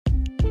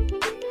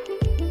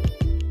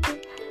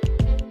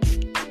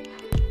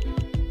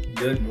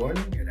good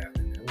morning, good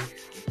afternoon,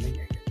 good evening,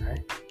 and good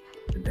night,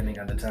 depending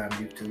on the time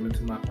you tune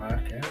into my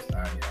podcast.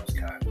 I'm your host,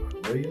 Kyle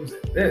Williams,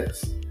 and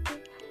this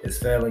is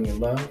Failing in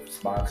Love,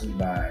 sponsored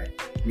by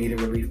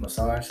Needed Relief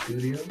Massage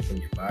Studio. When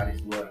your body's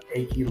a little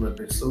achy, a little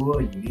bit sore,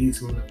 and you need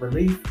some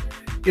relief,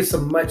 get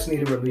some much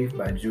needed relief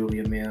by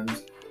Julia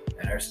Mims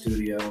at her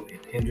studio in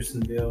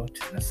Hendersonville,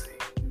 Tennessee.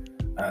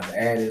 The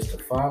ad is to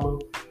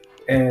follow.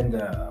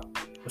 And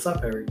what's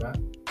up, everybody?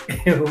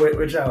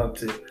 What y'all up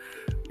to?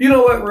 You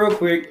know what, real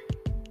quick,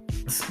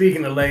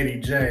 speaking of Lady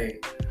J,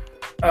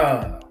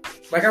 I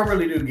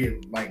really do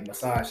get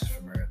massages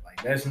from her.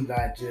 That's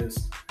not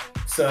just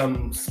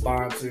some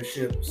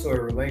sponsorship sort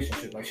of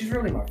relationship. She's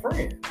really my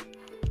friend.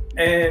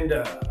 And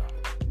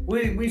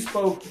we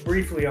spoke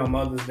briefly on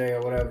Mother's Day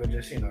or whatever,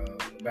 just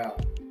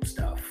about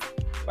stuff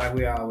like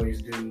we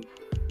always do.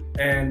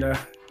 And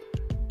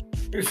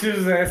she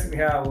was asking me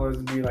how it was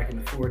to be in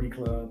the 40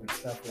 club and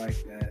stuff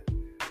like that.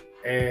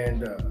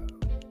 And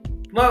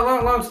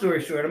long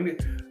story short, let me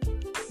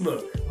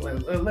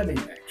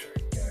backtrack.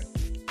 Okay?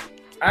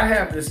 I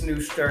have this new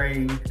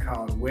strain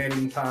called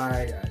Wedding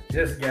Pie. I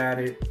just got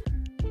it,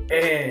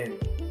 and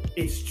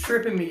it's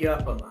tripping me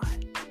up a lot.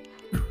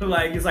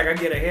 It's like I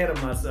get ahead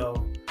of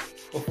myself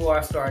before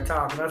I start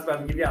talking. I was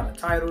about to give y'all the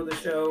title of the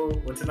show,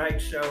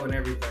 tonight's show, and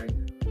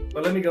everything.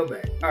 But let me go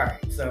back. All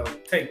right, so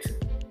take two.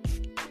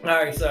 All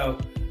right, so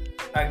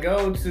I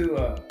go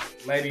to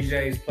Lady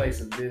J's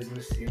place of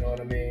business, you know what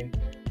I mean?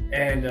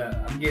 And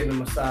I'm getting a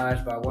massage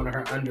by one of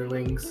her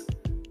underlings.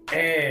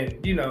 And,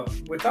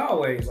 with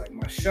always,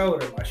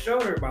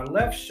 my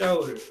left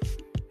shoulder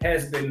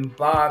has been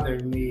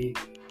bothering me,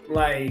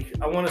 I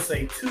want to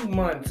say 2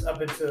 months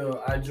up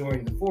until I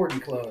joined the 40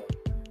 club.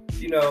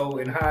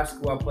 In high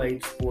school, I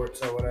played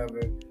sports or whatever.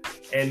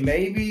 And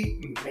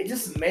maybe,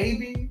 just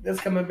maybe,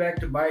 that's coming back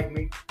to bite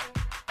me.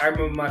 I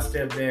remember my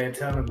stepdad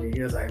telling me,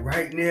 he was like,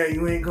 right now,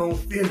 you ain't going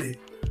to feel it.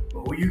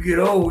 But when you get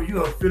old, you're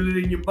going to feel it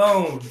in your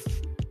bones.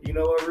 You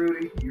know what,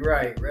 Rudy? You're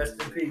right.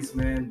 Rest in peace,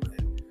 man. But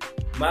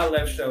my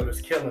left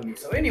shoulder's killing me.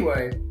 So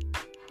anyway,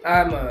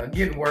 I'm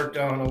getting worked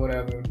on or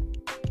whatever.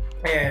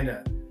 And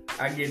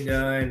I get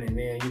done. And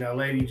then,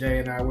 Lady J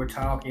and I were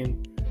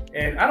talking.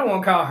 And I don't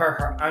want to call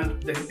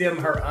them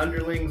her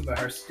underlings, but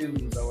her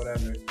students or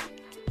whatever.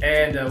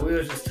 And we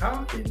was just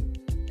talking.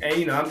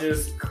 And, I'm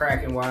just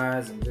cracking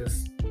wise and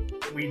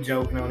we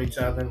joking on each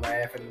other and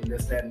laughing and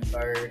this, that, and the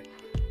third.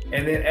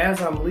 And then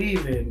as I'm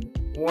leaving,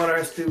 one of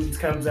her students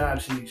comes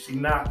out. She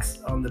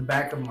knocks on the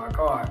back of my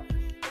car.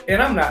 And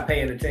I'm not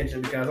paying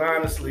attention because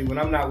honestly, when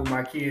I'm not with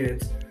my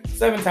kids,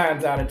 7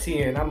 times out of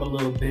 10, I'm a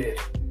little bit,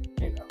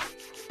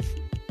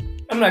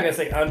 I'm not going to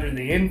say under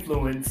the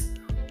influence,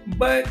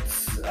 but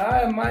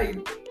I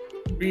might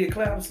be a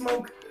cloud of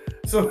smoke.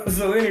 So at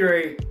any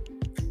rate,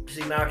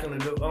 she knocked on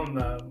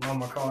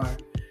my car.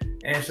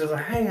 And she was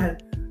like, hey,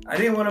 I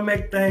didn't want to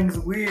make things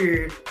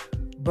weird,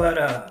 but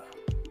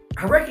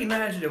I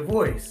recognize your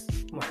voice.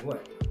 I'm like,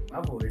 what? My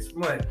voice?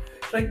 What?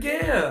 She's like,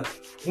 yeah,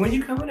 when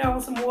you coming out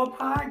with some more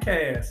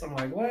podcasts? I'm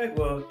like, what?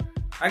 Well,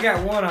 I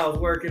got one I was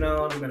working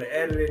on. I'm going to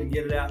edit it and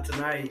get it out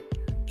tonight.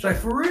 She's like,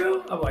 for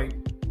real? I'm like,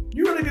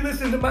 you really be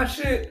listening to my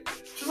shit?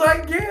 She's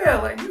like,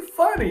 yeah, you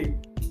funny.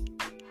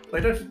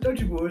 Don't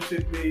you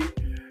bullshit me.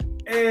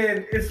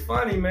 And it's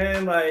funny,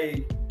 man.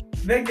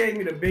 They gave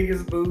me the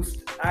biggest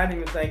boost I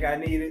didn't even think I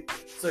needed.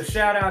 So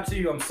shout out to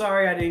you. I'm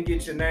sorry I didn't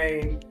get your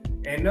name.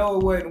 And no,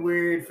 it wasn't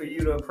weird for you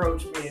to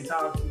approach me and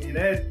talk to me.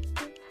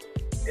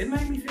 It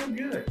made me feel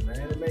good, man.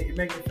 It made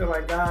me feel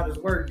like God is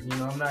working.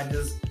 I'm not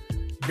just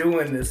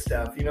doing this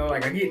stuff. I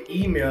get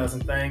emails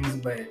and things,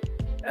 but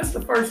that's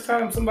the first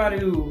time somebody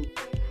who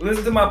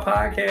listens to my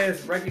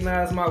podcast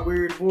recognized my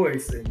weird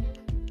voice, and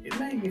it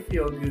made me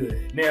feel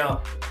good.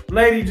 Now,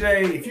 Lady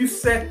J, if you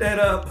set that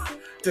up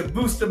to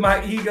boost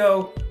my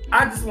ego,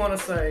 I just want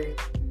to say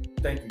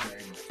thank you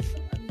very much.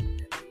 I need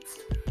that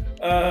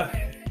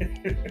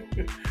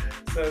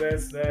boost. So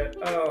that's that.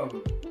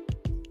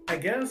 I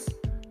guess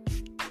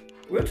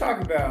we'll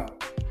talk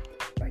about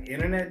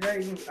internet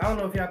dating. I don't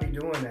know if y'all be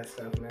doing that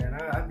stuff, man.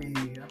 I be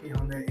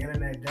on that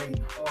internet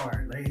dating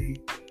hard,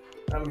 lady.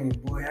 I mean,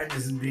 boy,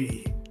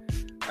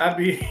 I'll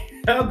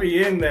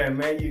be in there,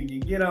 man. You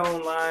get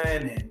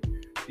online and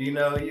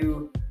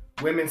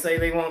women say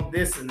they want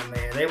this in a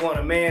man. They want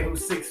a man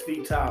who's 6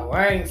 feet tall. Well,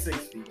 I ain't 6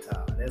 feet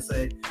tall. They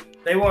say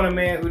they want a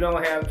man who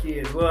don't have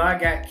kids. Well, I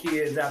got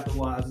kids out the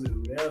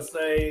wazoo. They'll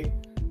say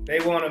they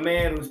want a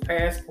man who's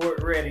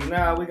passport ready.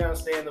 Nah, we're gonna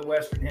stay in the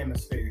Western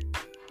Hemisphere.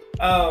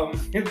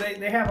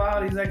 They have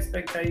all these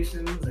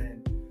expectations,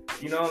 and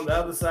on the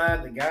other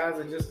side, the guys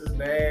are just as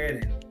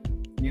bad,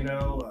 and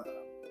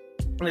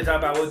they talk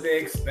about what they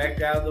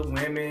expect out of the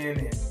women,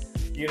 and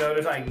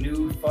there's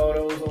nude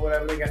photos or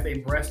whatever. They got their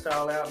breasts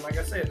all out. And like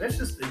I said, that's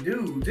just the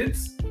dudes.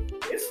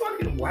 It's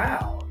fucking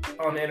wild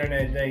on the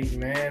internet dating,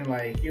 man.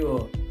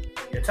 You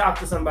talk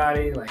to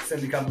somebody,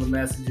 send a couple of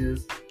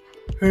messages.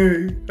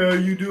 Hey, how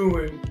you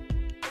doing?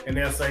 And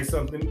they'll say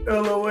something,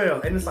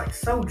 LOL. And it's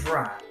so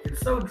dry.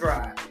 It's so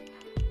dry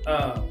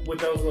with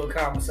those little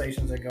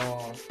conversations that go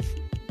on.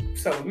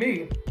 So with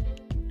me,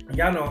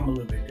 Y'all know I'm a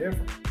little bit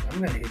different.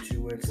 I'm gonna hit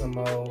you with some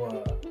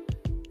old,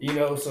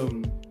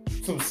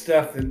 some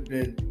stuff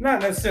that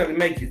not necessarily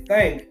make you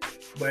think,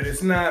 but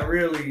it's not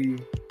really,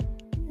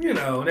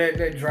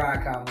 that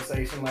dry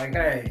conversation. Like,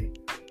 hey,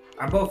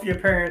 are both your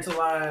parents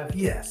alive?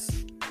 Yes.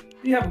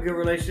 Do you have a good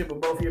relationship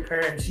with both of your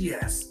parents?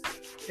 Yes.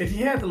 If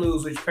you had to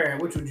lose which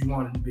parent, which would you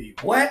want it to be?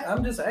 What?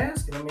 I'm just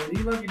asking. I mean, do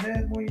you love your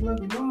dad more than you love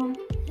your mom?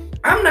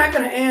 I'm not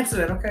gonna answer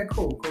that. Okay,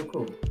 cool.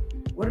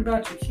 What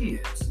about your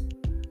kids?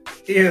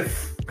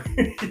 If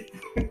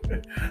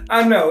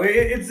I know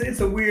it's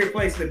a weird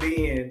place to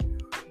be in,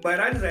 but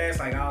I just ask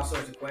like all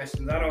sorts of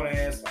questions. I don't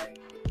ask like,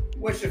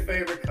 what's your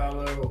favorite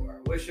color,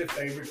 or what's your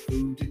favorite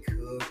food to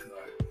cook,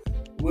 or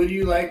where do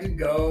you like to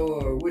go,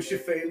 or what's your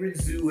favorite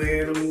zoo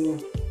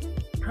animal?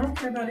 I don't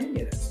care about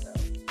any of that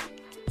stuff.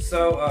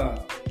 So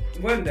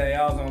one day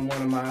I was on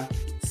one of my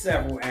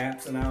several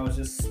apps and I was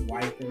just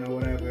swiping or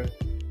whatever.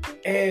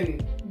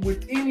 And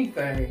with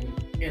anything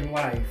in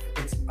life,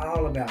 it's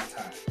all about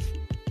time.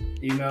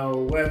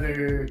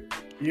 Whether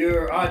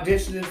you're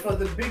auditioning for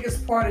the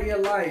biggest part of your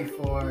life,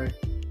 or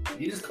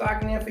you just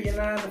clocking in for your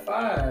 9 to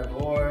 5,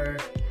 or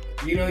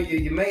you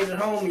made it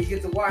home and you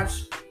get to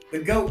watch the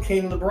GOAT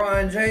King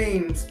LeBron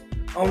James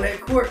on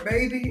that court,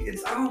 baby.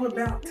 It's all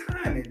about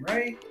timing,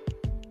 right?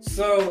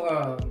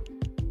 So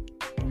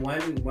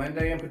one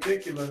day in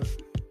particular,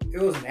 it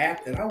was an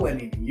app that I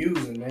wasn't even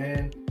using,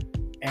 man,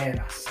 and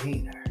I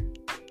seen her.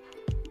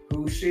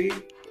 Who's she?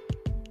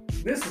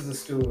 This is the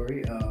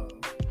story of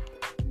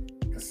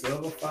the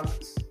silver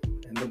fox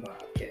and the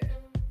bobcat.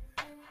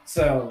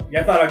 So,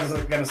 y'all thought I was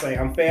going to say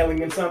I'm failing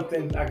in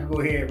something? I could go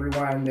ahead and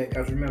rewind that,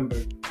 because remember,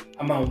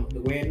 I'm on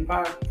the wedding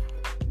pot.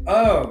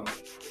 I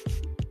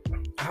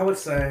would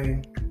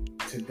say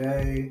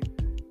today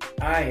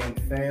I am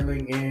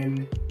failing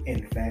in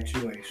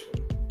infatuation.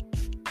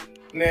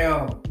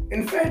 Now,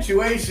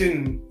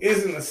 infatuation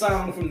isn't a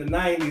song from the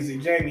 90s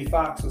that Jamie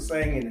FOXX was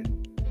singing,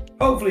 and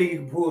hopefully he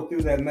can pull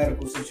through that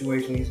medical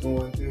situation he's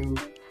going through.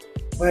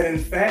 But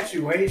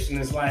infatuation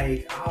is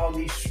like all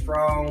these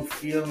strong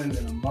feelings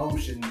and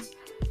emotions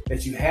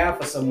that you have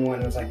for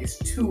someone. It's like it's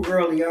too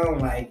early on.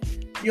 Like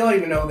you don't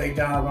even know their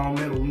doggone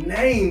middle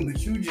name,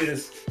 but you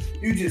just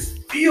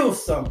feel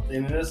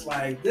something, and it's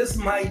like this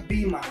might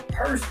be my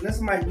person. This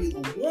might be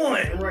the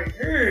one right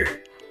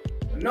here.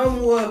 No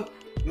more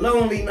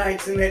lonely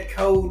nights in that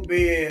cold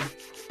bed.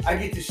 I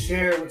get to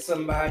share it with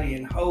somebody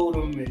and hold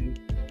them and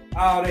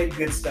all that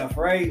good stuff,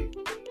 right?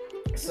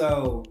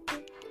 So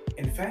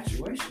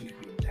infatuation can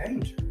be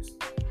dangerous.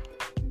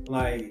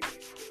 Like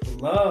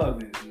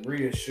love is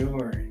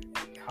reassuring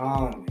and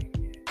calming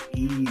and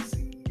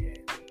easy.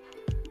 And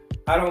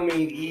I don't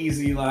mean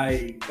easy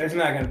like there's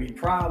not going to be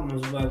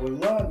problems, but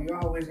with love you're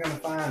always going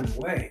to find a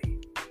way.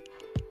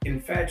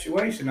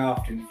 Infatuation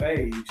often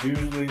fades,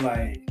 usually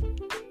like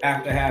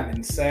after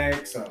having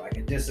sex or like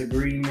a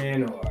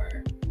disagreement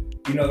or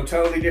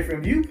totally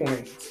different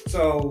viewpoints.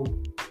 So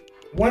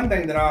one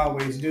thing that I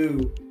always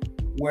do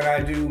when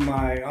I do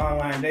my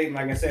online dating,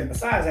 like I said,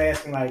 besides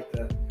asking like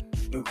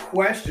the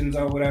questions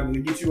or whatever to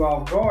get you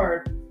off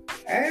guard,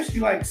 I ask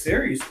you like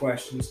serious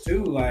questions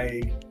too,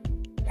 like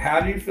how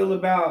do you feel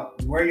about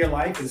where your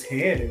life is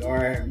headed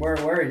or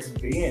where it's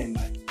been?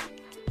 Like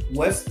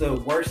what's the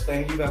worst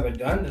thing you've ever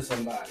done to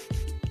somebody?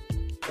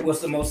 What's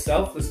the most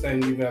selfless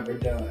thing you've ever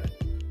done?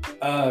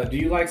 Do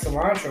you like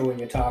cilantro in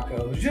your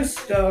tacos? Just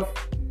stuff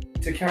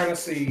to kind of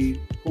see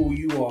who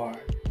you are,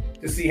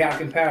 to see how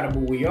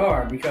compatible we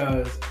are,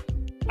 because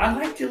I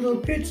liked your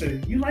little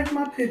picture. You like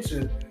my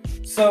picture.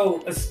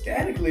 So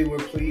aesthetically, we're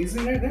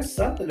pleasing. There's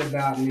something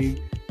about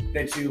me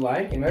that you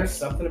like, and there's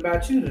something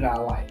about you that I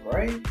like,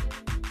 right?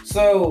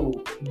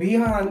 So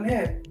beyond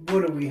that,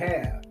 what do we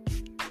have?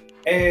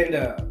 And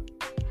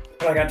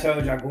like I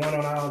told you, I'm going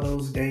on all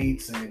those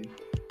dates, and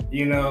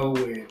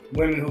with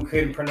women who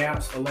couldn't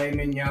pronounce filet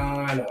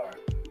mignon, or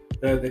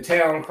the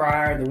town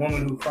crier, the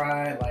woman who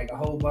cried like a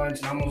whole bunch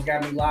and almost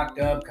got me locked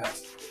up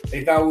because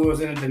they thought we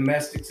was in a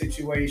domestic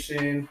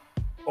situation,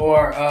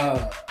 or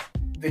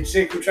the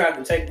chick who tried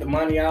to take the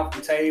money off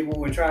the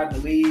table and tried to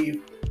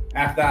leave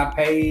after I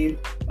paid.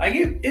 Like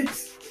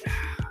it's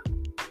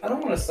I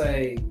don't want to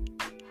say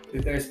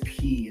that there's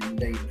pee in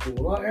the dating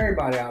pool. Well,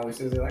 everybody always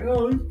says it like,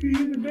 oh, there's pee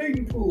in the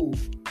dating pool.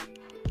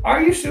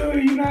 Are you sure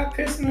you're not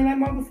pissing in that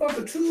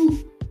motherfucker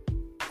too?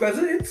 Because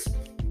it's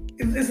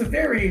a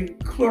very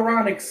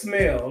chloronic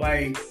smell.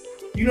 Like,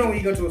 when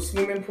you go to a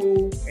swimming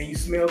pool and you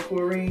smell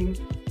chlorine,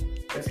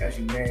 that's got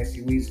you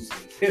nasty weasels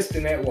pissed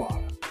in that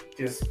water.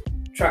 Just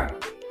trying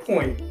to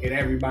point at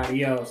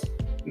everybody else,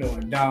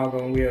 knowing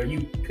doggone well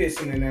you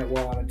pissing in that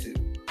water too.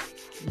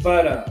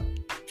 But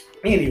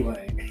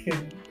anyway,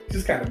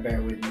 just kind of bear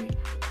with me.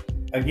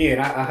 Again,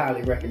 I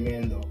highly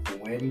recommend the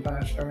wedding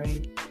pie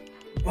strain.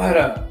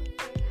 But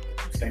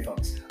stay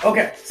focused.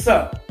 Okay,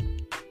 so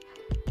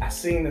I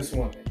seen this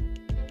woman,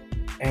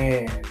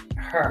 and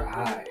her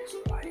eyes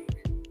were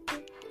like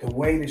the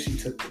way that she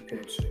took the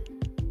picture.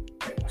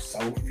 They were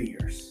so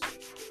fierce,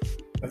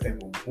 but they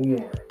were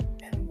warm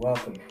and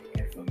welcoming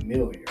and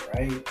familiar,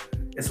 right?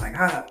 It's like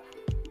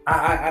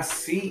I've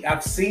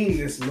seen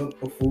this look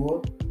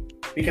before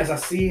because I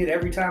see it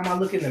every time I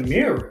look in the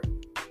mirror.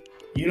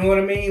 You know what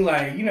I mean?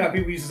 Like, you know how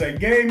people used to say,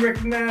 game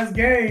recognized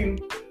game.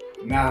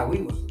 Nah,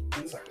 we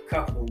was like a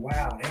couple of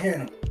wild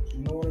animals.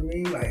 You know what I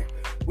mean? Like,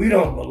 we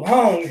don't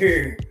belong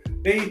here.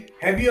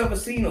 Have you ever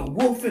seen a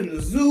wolf in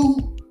the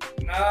zoo?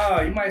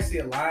 Nah, you might see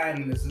a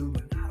lion in the zoo,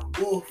 but not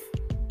a wolf.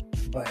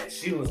 But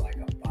she was like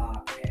a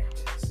bobcat,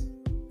 just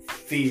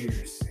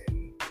fierce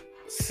and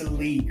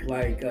sleek.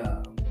 Like,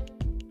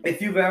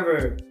 if you've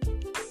ever,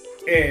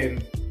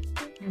 and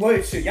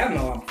well, shit, y'all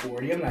know I'm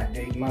 40. I'm not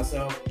dating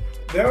myself.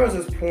 There was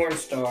this porn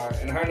star,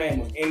 and her name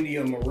was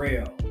India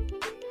Morel,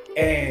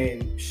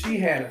 and she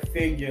had a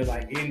figure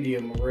like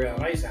India Morel.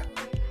 And I used to have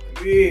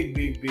a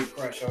big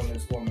crush on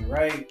this woman,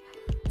 right?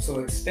 So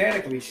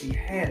aesthetically, she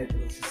had it, but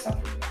it was just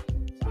something about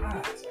those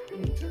eyes. Like, I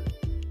need to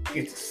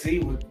get to see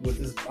what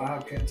this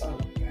bobcat's all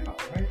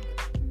about, right?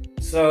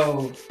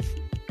 So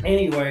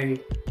anyway,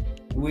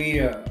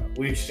 we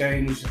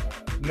exchanged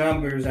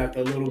numbers after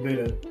a little bit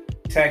of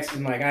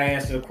texting. Like, I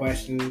asked her a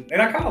question,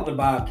 and I called the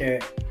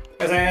bobcat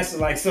because I asked her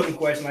like some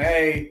question, like,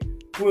 "Hey,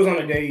 we was on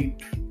a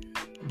date.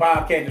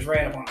 Bobcat just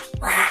ran up on us.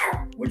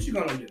 What you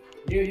gonna do?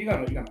 You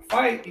gonna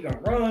fight? You gonna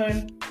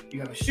run? You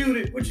gonna shoot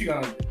it? What you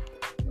gonna do?"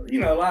 You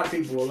know, a lot of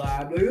people will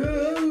lie, like,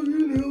 "Oh,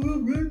 you know,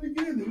 we'll run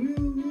together.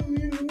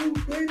 We'll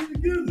play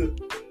together."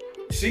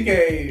 She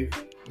gave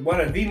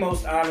one of the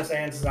most honest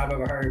answers I've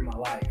ever heard in my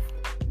life.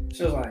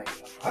 She was like,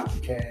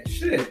 "Bobcat,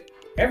 shit.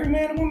 Every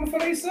man and woman for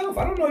themselves.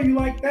 I don't know you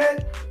like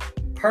that."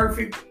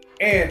 Perfect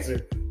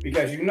answer.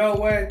 Because you know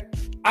what?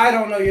 I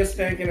don't know your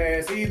stinking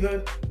ass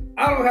either.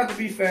 I don't have to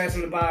be faster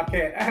than the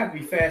bobcat. I have to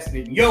be faster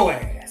than your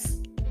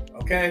ass.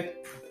 Okay?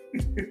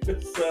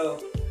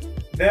 So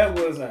that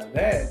was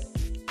that.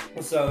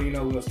 So, you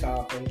know, we was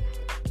talking.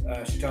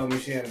 She told me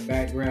she had a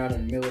background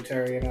in the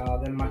military and all.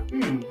 Then I'm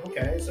like,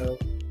 okay. So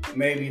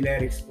maybe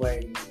that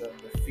explains the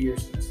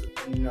fierceness,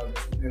 you know,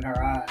 that's within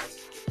her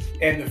eyes.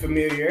 And the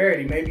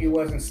familiarity. Maybe it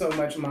wasn't so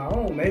much my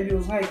own. Maybe it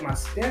was like my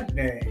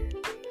stepdad.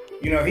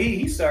 You know,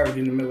 he served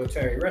in the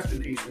military. Rest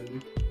in peace, really.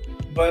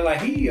 But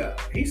like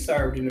he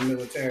served in the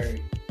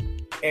military.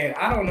 And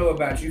I don't know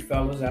about you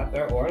fellas out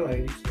there or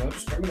ladies, no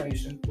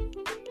discrimination.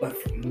 But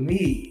for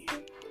me,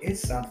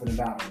 it's something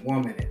about a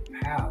woman in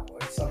power.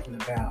 It's something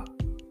about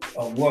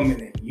a woman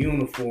in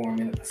uniform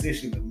in a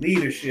position of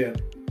leadership.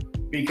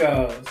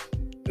 Because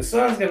the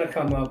sun's gonna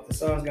come up, the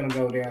sun's gonna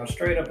go down.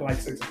 Straight up like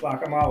 6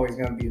 o'clock, I'm always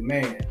gonna be a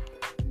man.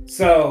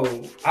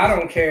 So I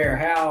don't care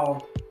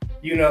how,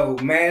 you know,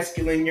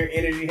 masculine your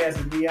energy has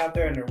to be out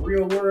there in the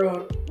real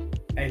world.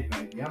 Hey,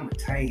 baby, I'm a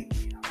tame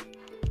you.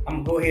 I'm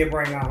gonna go ahead and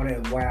bring all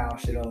that wild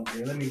shit over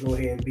here. Let me go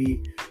ahead and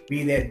be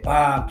that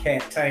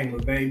bobcat tamer,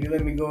 baby.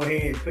 Let me go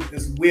ahead and put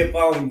this whip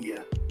on you.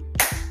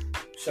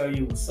 Show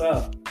you what's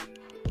up.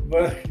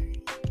 But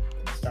I'm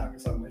just talking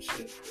so much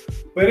shit.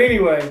 But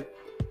anyway,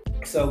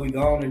 so we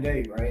go on a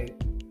date, right?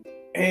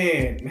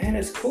 And man,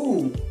 it's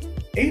cool.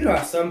 And you know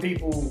how some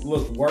people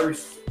look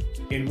worse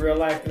in real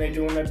life than they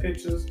do in their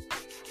pictures?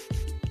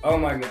 Oh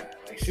my God.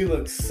 Like, she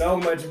looks so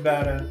much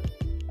better.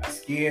 Her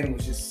skin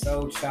was just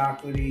so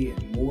chocolatey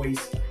and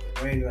moist, like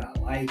the way that I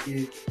like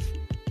it.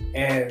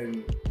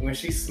 And when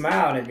she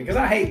smiled at me, because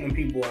I hate when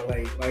people are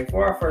late. Like,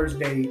 for our first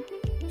date,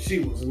 she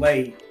was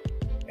late,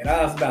 and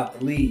I was about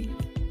to leave.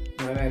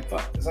 You know, man,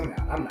 fuck this. I'm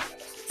not gonna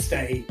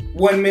stay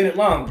 1 minute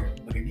longer.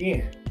 But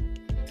again,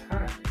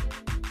 time.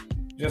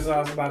 Just as I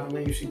was about to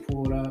leave, she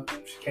pulled up.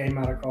 She came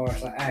out of her car.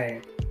 She's like,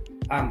 "Hey,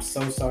 I'm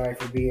so sorry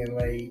for being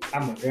late.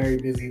 I'm a very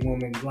busy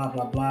woman, blah,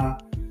 blah, blah."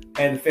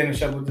 Had to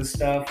finish up with this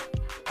stuff.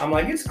 I'm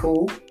like, "It's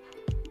cool."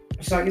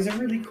 She's like, "Is it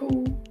really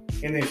cool?"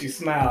 And then she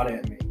smiled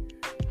at me.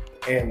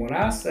 And when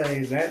I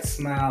say that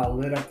smile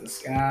lit up the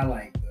sky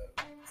like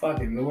the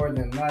fucking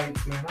northern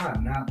lights, man,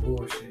 I'm not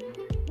bullshitting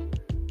you.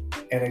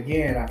 And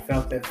again, I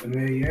felt that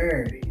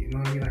familiarity. You know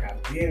what I mean? Like,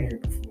 I've been here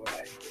before.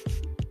 Like,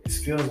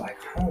 this feels like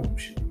home.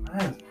 She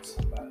reminds me of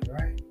somebody,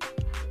 right?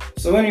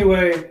 So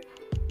anyway,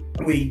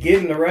 we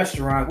get in the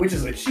restaurant, which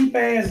is a cheap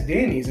ass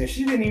Denny's, and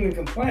she didn't even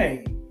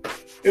complain.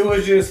 It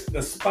was just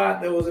the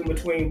spot that was in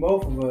between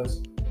both of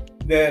us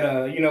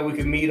that, you know, we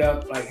could meet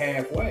up like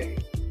halfway.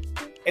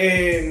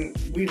 And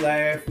we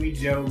laughed, we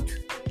joked.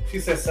 She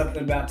said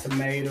something about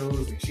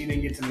tomatoes, and she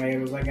didn't get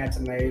tomatoes, I got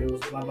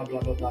tomatoes, blah, blah, blah,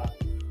 blah, blah.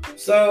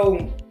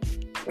 So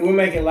we're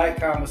making light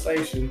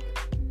conversation,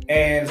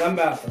 and as I'm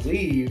about to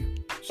leave,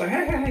 she's like,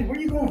 hey, where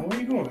you going? Where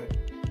you going?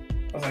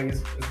 I was like,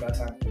 it's about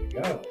time for me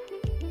to go.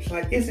 She's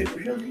like, "Is it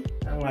really?"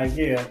 I'm like,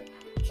 "Yeah."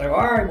 She's like,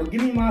 "All right, well,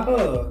 give me my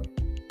hug."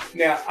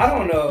 Now, I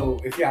don't know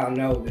if y'all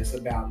know this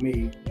about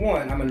me.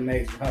 One, I'm an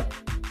amazing hugger.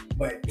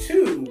 But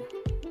two,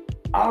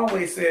 I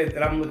always said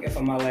that I'm looking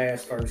for my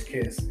first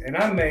kiss. And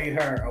I made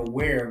her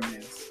aware of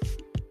this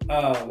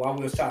while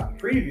we was talking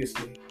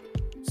previously.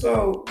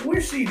 So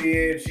what she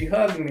did, she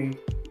hugged me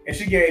and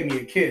she gave me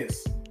a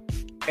kiss.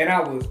 And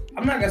I'm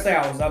not going to say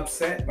I was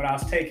upset, but I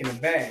was taken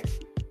aback.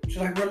 She's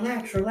like,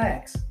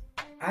 relax.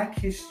 I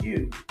kissed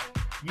you.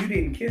 You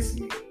didn't kiss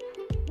me.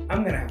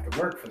 I'm going to have to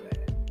work for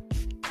that.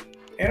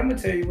 And I'm going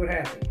to tell you what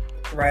happened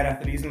right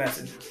after these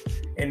messages.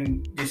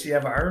 And did she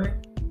ever earn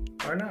it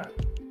or not?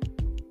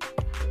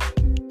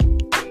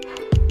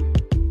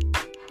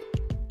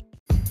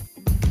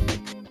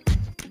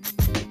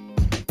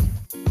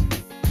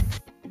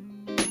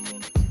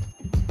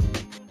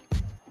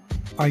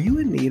 Are you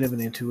in need of an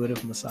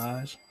intuitive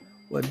massage?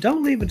 Well,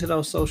 don't leave it to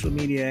those social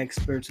media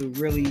experts who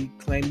really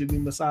claim to be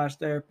massage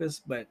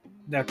therapists, but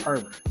they're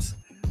perverts.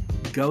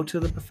 Go to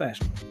the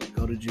professional.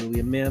 Go to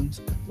Julia Mims,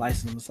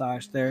 licensed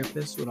massage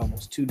therapist with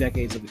almost 2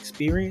 decades of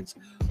experience,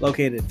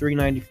 located at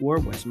 394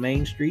 West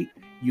Main Street,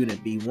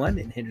 Unit B1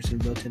 in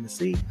Hendersonville,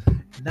 Tennessee.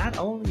 Not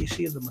only is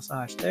she the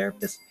massage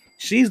therapist,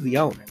 she's the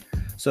owner.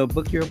 So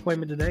book your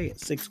appointment today at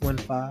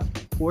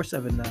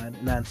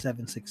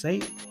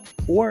 615-479-9768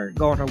 or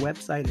go on her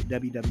website at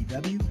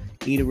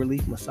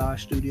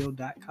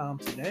www.needareliefmassagestudio.com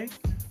today.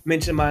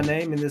 Mention my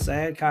name in this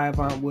ad, Kai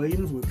Von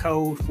Williams, with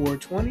code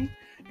 420,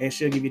 and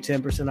she'll give you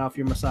 10% off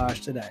your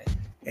massage today.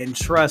 And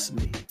trust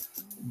me,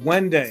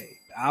 one day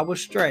I was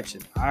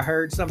stretching. I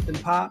heard something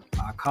pop.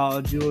 I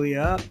called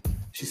Julia up.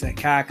 She said,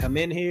 Kai, come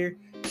in here.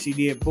 She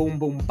did boom,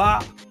 boom,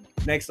 bop.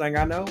 Next thing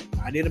I know,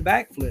 I did a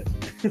backflip.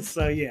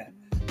 So yeah,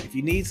 if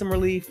you need some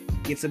relief,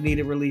 get some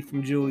needed relief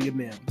from Julia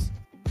Mims.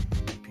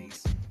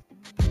 Peace.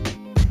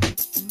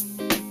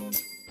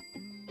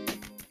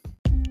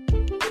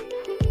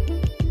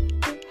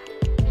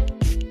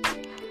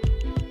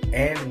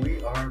 And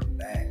we are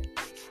back.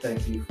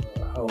 Thank you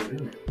for holding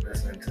and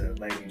listening to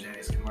Lady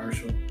J's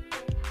commercial.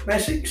 Man,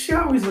 she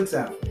always looks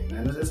out for me,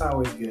 man. It's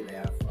always good to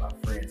have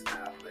friends in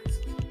high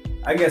places.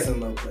 I guess in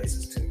low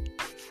places too.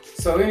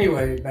 So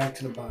anyway, back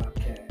to the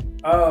BOBCAT.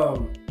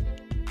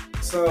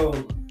 So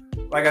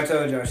like I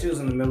told y'all, she was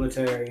in the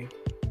military.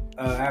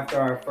 After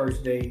our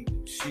first date,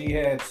 she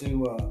had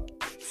to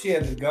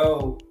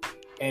go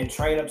and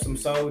train up some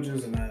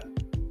soldiers in a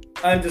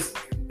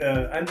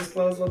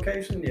undisclosed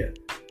location. Yeah.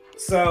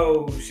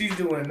 So she's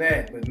doing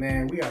that, but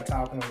man, we are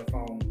talking on the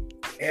phone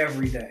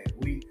every day.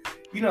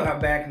 You know how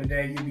back in the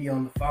day you'd be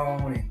on the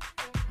phone and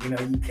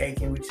you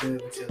caking with your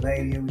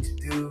lady or with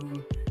your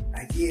dude,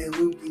 like yeah,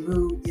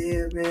 whoop-de-whoop,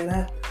 yeah,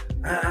 man,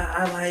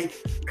 I like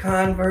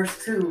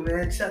Converse too,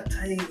 man, Chuck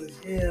Taylors,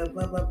 yeah,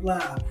 blah blah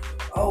blah.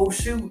 Oh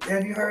shoot,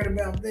 have you heard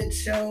about that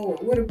show?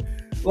 Or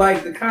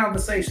like the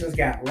conversations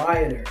got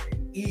lighter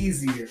and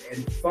easier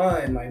and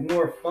fun, like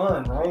more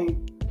fun, right?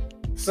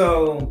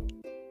 So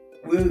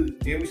then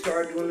we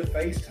started doing the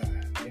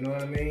FaceTime, you know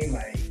what I mean?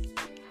 Like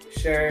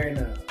sharing,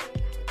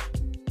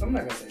 I'm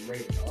not gonna say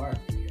rated R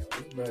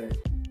videos, but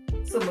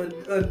some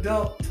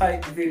adult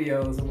type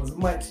videos. It was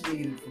much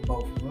needed for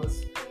both of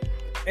us.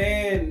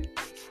 And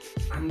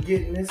I'm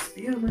getting this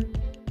feeling.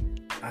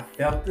 I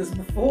felt this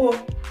before.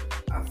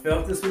 I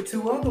felt this with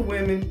 2 other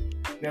women.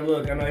 Now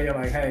look, I know you're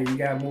like, hey, you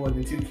got more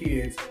than 2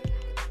 kids.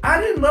 I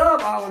didn't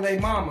love all of their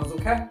mamas,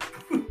 okay?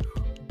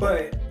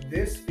 But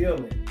this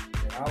feeling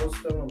that I was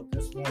feeling with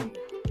this woman,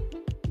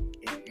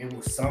 it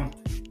was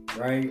something,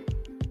 right?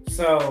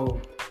 So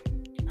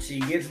she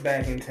gets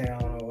back in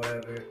town or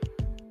whatever,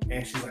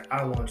 and she's like,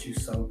 I want you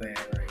so bad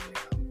right now.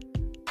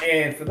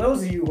 And for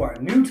those of you who are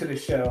new to the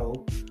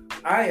show,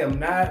 I was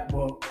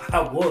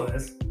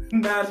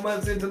 9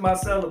 months into my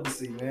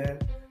celibacy, man.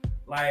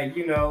 Like,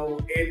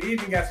 it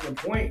even got to the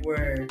point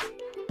where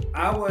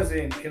I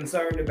wasn't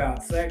concerned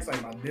about sex.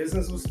 Like, my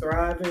business was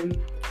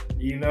thriving,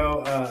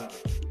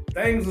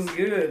 things was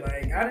good.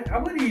 Like, I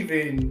wasn't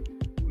even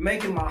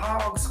making my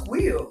hog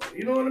squeal,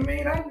 you know what I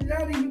mean? I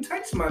didn't even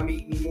touch my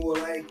meat anymore.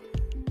 Like,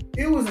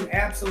 it was an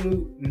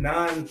absolute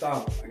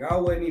non-thought. Like, I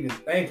wasn't even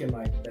thinking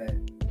like that,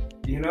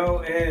 and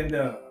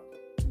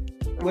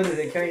what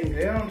it came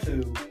down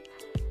to,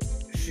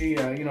 she,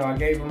 I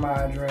gave her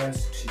my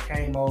address. She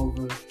came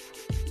over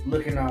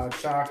looking all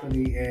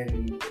chocolatey,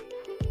 and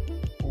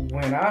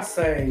when I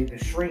say the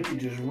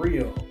shrinkage is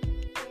real,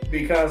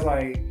 because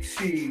like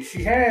she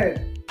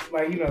had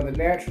like, the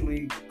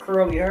naturally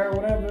curly hair or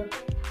whatever,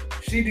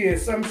 she did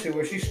some shit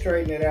where she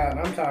straightened it out,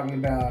 and I'm talking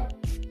about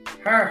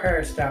her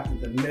hair stopped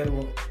at the middle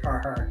of her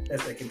hair.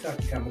 That's that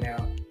Kentucky coming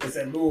out. That's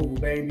that Louisville,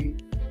 baby.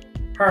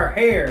 Her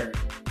hair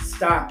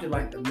stopped at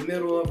like the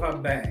middle of her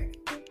back.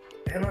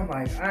 And I'm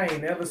like, I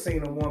ain't never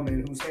seen a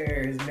woman whose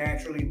hair is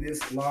naturally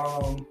this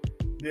long,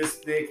 this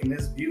thick, and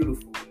this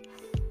beautiful.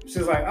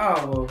 She's like,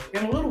 oh, well,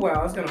 in a little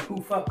while, it's going to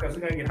poof up because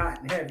it's going to get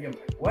hot and heavy. I'm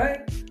like,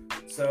 what?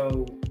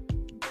 So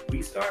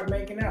we start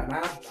making out, and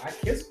I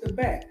kissed her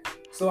back.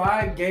 So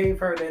I gave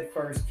her that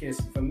first kiss.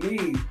 For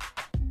me,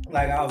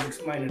 like I was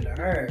explaining to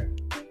her,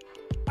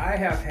 I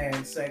have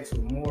had sex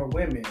with more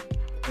women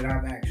than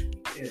I've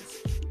actually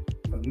kissed.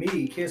 For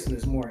me, kissing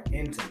is more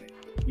intimate.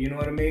 You know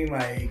what I mean?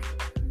 Like,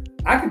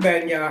 I could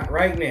bang y'all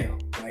right now.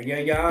 Like, yeah,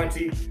 your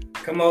auntie,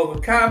 come over.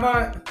 Come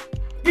on.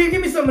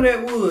 Give me some of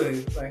that wood.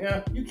 It's like,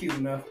 you cute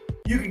enough.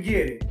 You could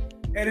get it.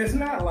 And it's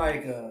not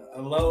like a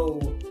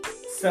low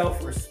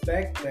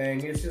self-respect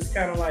thing. It's just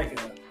kind of like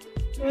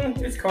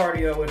it's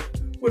cardio with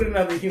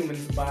another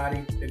human's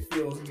body that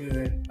feels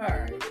good. All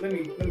right, let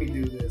me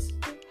do this.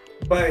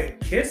 But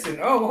kissing,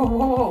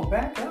 whoa,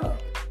 back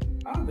up.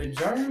 All the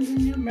germs in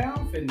your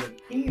mouth and the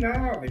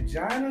penile or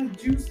vagina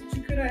juice that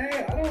you could have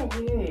had.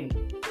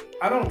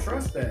 I don't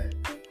trust that.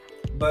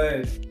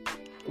 But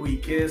we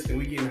kissed and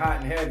we getting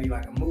hot and heavy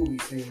like a movie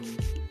scene.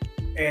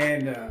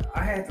 And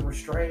I had to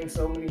restrain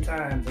so many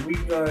times. And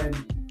we've done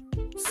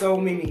so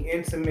many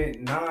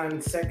intimate,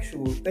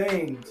 non-sexual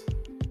things.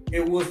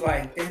 It was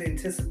like that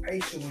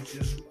anticipation was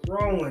just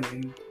growing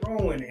and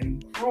growing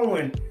and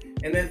growing.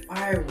 And that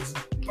fire was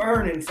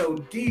burning so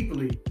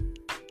deeply.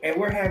 And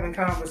we're having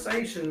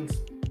conversations.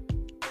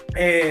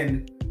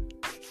 And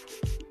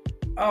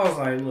I was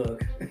like,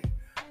 look,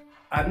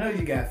 I know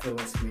you got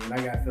feelings for me and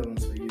I got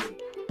feelings for you.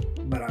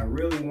 But I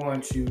really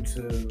want you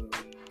to,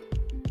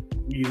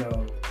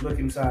 look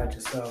inside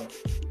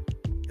yourself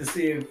to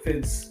see if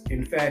it's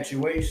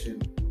infatuation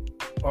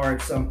or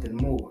it's something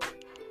more.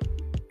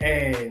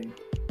 And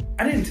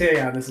I didn't tell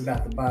y'all this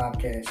about the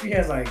BOBCAT. She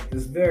has like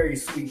this very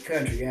sweet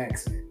country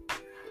accent.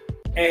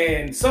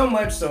 And so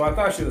much so, I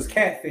thought she was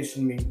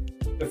catfishing me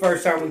the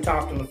first time we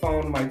talked on the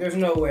phone. I'm like, there's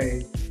no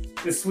way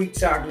this sweet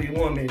chocolatey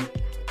woman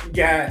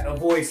got a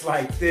voice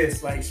like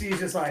this. Like, she's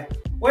just like,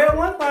 well,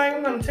 one thing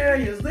I'm going to tell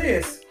you is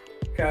this.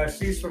 Because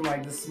she's from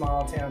like this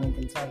small town in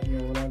Kentucky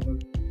or whatever.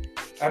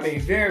 I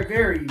mean, very,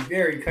 very,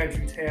 very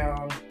country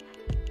town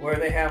where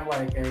they have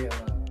like a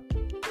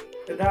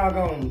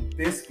doggone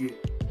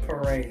biscuit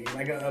parade,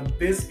 like a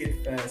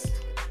biscuit fest.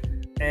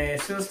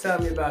 And she was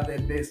telling me about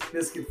that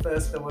biscuit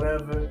fest or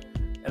whatever.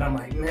 And I'm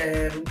like,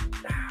 man,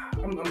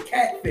 I'm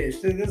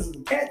catfished. This is a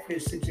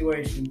catfish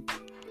situation.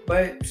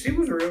 But she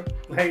was real.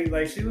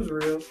 Like she was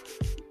real.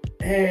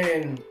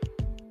 And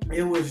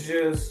it was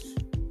just,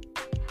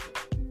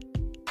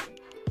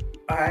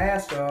 I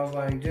asked her, I was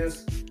like,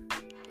 just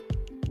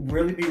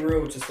really be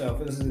real with yourself.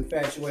 This is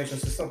infatuation.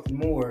 This is something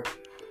more.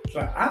 She's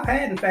like, I've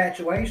had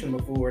infatuation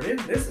before.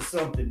 This is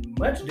something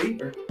much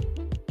deeper.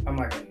 I'm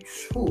like, are you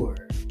sure?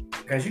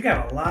 Because you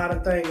got a lot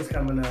of things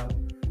coming up.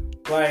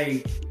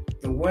 Like,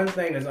 the one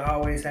thing that's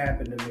always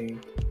happened to me,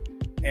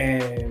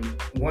 and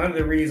one of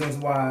the reasons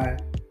why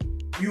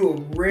you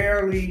will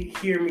rarely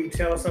hear me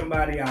tell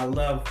somebody I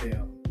love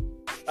them,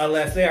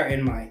 unless they are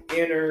in my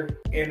inner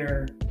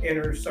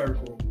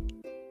circle.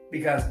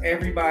 Because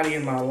everybody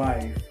in my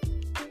life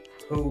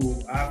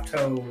who I've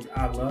told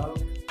I love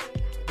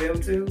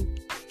them to,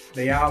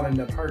 they all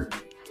end up hurting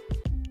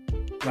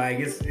me. Like,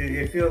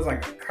 it feels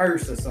like a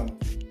curse or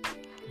something.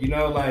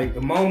 Like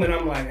the moment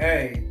I'm like,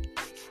 hey,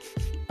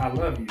 I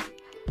love you,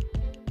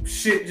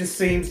 shit just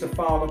seems to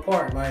fall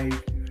apart. Like,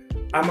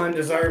 I'm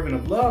undeserving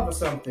of love or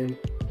something,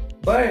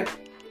 but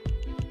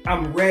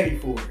I'm ready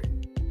for it.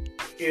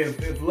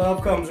 If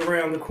love comes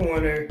around the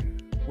corner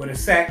with a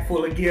sack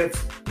full of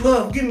gifts,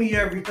 love, give me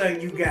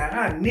everything you got.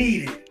 I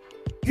need it.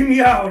 Give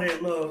me all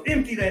that love.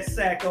 Empty that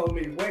sack on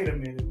me. Wait a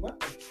minute. What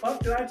the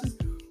fuck did I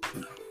just...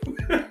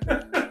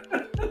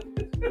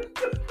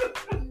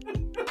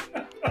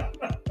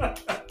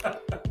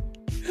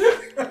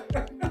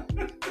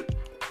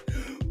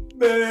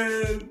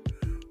 Man.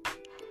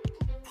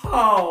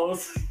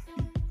 Pause.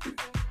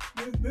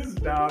 This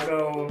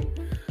doggone...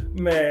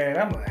 Man,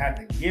 I'm going to have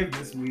to give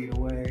this weed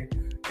away.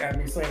 Got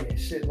me saying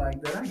shit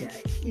like that. I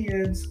got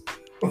kids.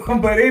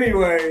 But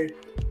anyway,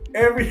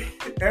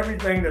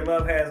 everything that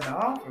love has to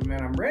offer,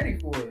 man, I'm ready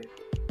for it.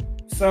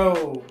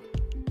 So,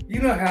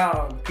 you know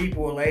how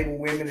people will label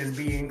women as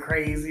being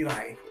crazy?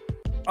 Like,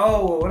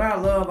 oh, when I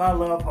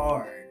love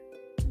hard.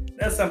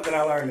 That's something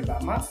I learned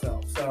about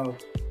myself. So,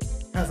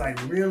 I was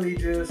like, really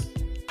just,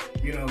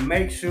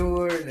 make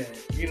sure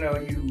that,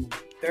 you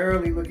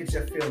thoroughly look at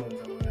your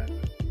feelings or whatever.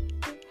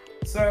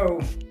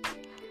 So,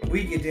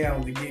 we get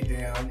down,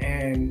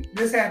 and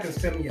this happens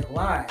to me a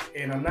lot,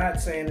 and I'm not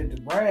saying it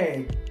to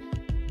brag,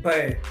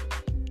 but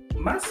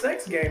my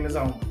sex game is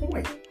on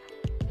point.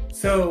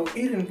 So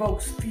it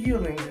invokes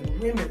feelings in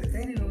women that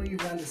they don't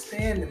even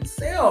understand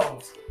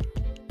themselves.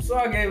 So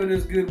I gave her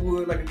this good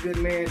wood like a good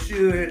man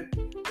should.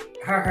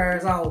 Her hair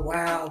is all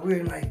wild. We're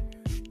in like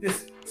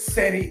this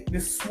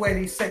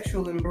sweaty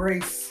sexual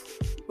embrace.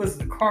 What's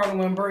the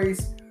carnal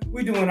embrace?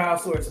 We're doing all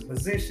sorts of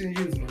positions,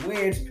 using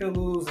wedge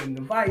pillows and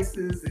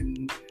devices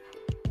and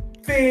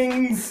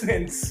things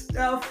and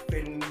stuff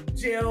and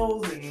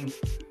gels, and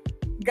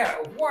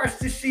gotta wash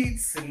the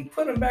sheets and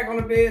put them back on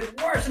the bed,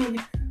 wash them.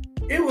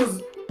 It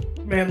was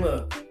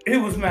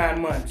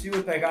 9 months. You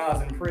would think I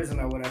was in prison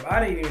or whatever.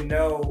 I didn't even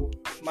know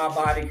my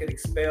body could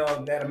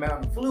expel that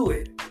amount of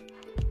fluid.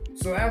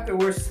 So after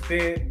we're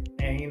spent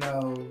and,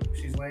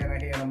 she's laying her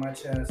head on my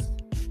chest,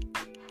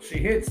 she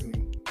hits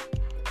me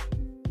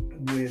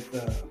with,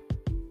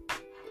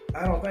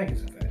 I don't think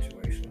it's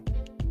infatuation.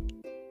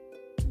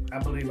 I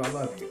believe I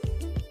love you.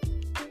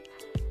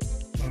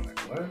 I'm like,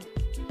 what?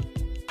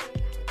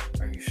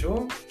 Are you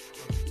sure?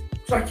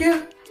 It's like,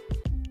 yeah,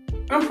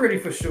 I'm pretty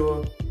for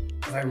sure.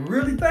 I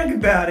really think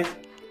about it.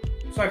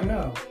 It's like,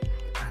 no,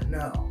 I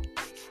know.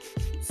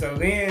 So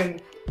then,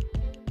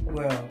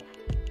 well,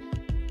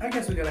 I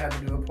guess we're going to have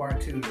to do a part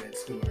 2 to that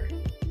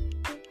story.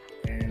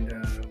 And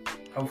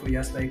hopefully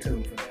y'all stay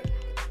tuned for that.